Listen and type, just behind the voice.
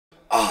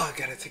Oh, I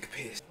gotta take a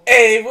piss.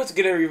 Hey, what's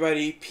good,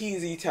 everybody?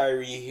 PZ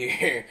Tyree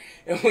here,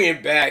 and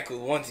we're back with,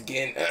 once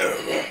again,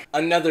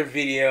 another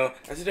video.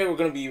 And today we're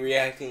gonna be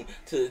reacting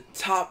to the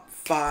top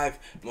 5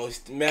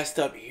 most messed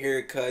up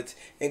haircuts,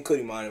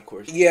 including mine, of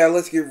course. Yeah,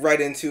 let's get right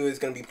into it. It's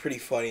gonna be pretty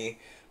funny.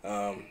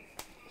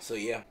 So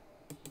yeah.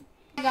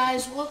 Hi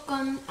guys,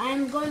 welcome.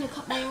 I'm going to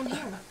cut my own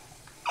hair.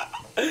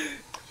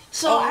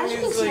 So as you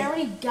can see, I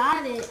already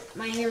got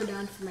my hair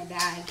done for my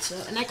dad.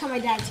 And I cut my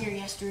dad's hair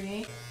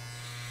yesterday.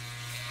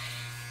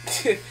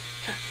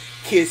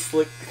 Kids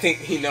think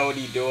he know what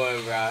he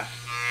doing, bro.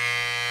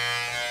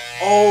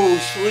 Oh,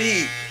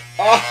 sweet.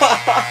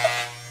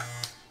 Oh.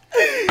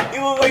 He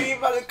look like he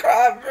about to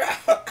cry,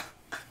 bro.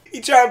 He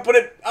tried to put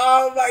it.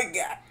 Oh my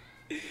god.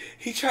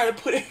 He tried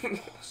to put it.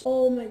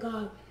 Oh my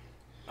god.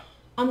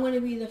 I'm gonna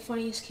be the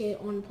funniest kid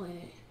on the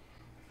planet.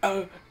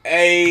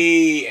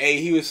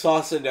 Hey, he was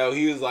saucing though.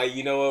 He was like,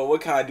 you know what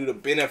can I do to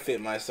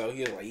benefit myself?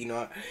 He was like, you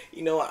know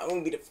what, I'm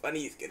gonna be the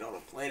funniest kid on the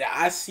planet.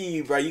 I see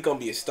you, bro. You gonna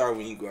be a star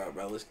when you grow up,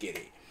 bro. Let's get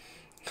it.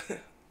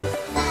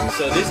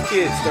 So this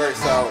kid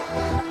starts out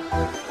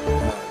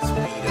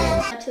speed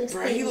up.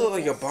 Bro, he look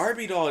like a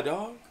Barbie doll,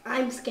 dog.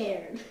 I'm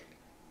scared.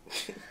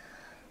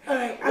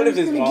 Alright, I'm just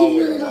gonna give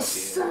you a little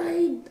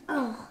side.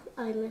 Oh,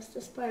 I messed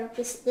this part up.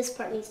 This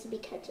part needs to be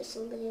cut just a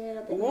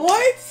little bit.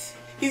 What?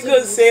 He's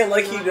gonna say it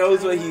like he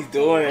knows what he's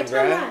doing,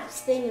 bro. My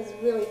thing is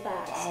really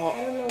fast. Oh.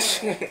 I don't know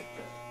why.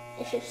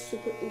 It's just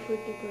super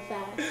duper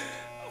fast.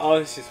 Oh,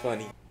 it's just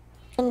funny.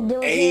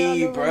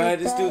 Hey, bro,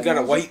 this dude got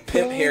a white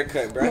pimp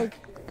haircut, bro.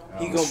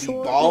 He gonna be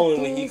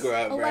balling when he grow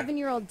up, bro.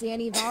 11-year-old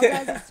Danny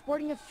Valdez is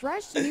sporting a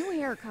fresh new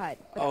haircut,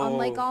 but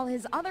unlike all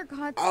his other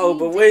cuts,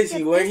 but where is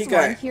he? Where he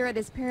got? Here at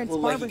his parents'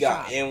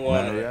 barbershop. He got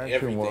N1 and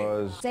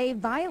everything. Say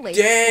violates.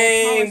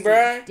 Dang,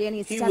 bro.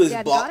 Danny's he was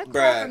blocked,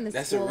 bro.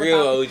 That's a real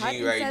OG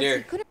right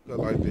there.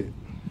 Like that.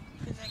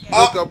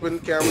 Look up in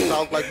the camera,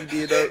 talk like you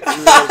did that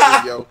in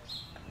the video.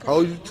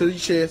 Hold you to your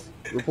chest.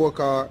 Report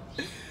card.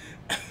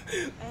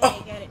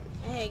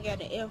 I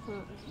got an F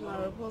on my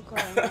report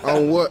card.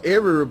 On what?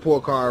 Every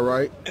report card,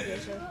 right?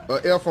 Yes, sir. An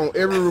F on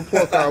every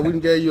report card. We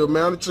done gave you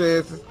amount of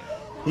chances.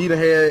 He done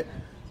had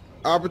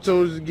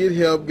opportunities to get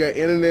help, got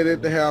internet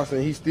at the house,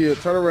 and he still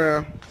turn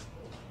around,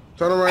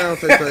 Tay, do a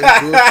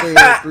spin,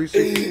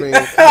 360 spin.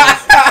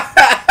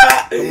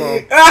 Come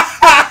on.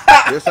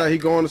 That's how he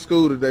going to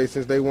school today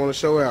since they want to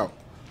show out.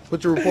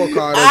 Put your report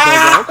card up there.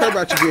 I don't care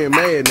about you being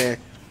mad now.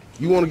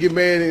 You want to get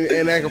mad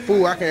and act a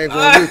fool, I can't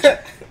go with you.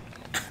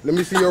 Let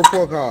me see your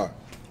report card.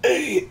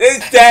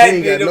 This dad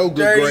ain't got no good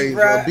dirty, grades,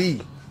 bro. a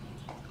B,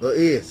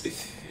 a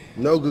S.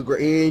 No good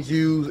grades, N's,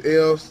 U's,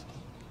 F's.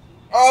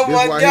 Oh this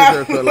my why god.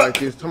 his haircut like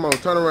this. Come on,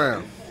 turn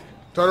around.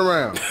 Turn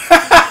around.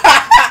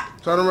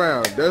 Turn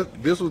around.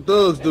 This what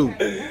thugs do.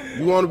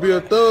 You want to be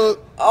a thug?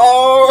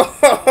 Oh,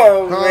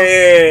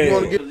 man. You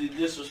want to get... He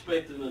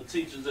disrespecting the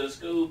teachers at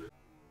school.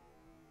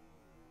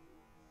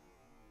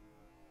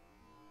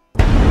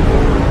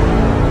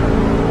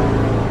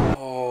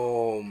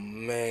 Oh,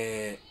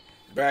 man.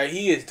 Bruh,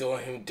 he is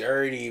doing him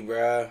dirty,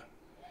 bruh.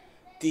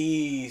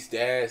 These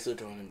dads are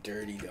doing him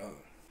dirty, dog.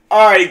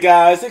 Alright,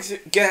 guys. I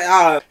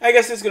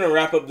guess that's going to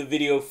wrap up the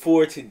video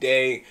for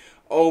today.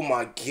 Oh,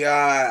 my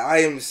God. I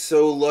am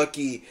so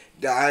lucky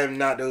that I am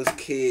not those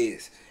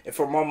kids. And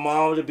for my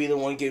mom to be the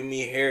one giving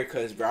me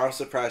haircuts, bro, I'm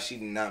surprised she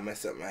did not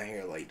mess up my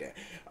hair like that.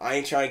 I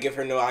ain't trying to give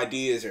her no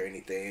ideas or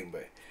anything,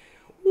 but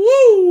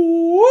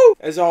woo!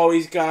 As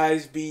always,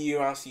 guys, be you.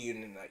 I'll see you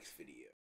in the next video.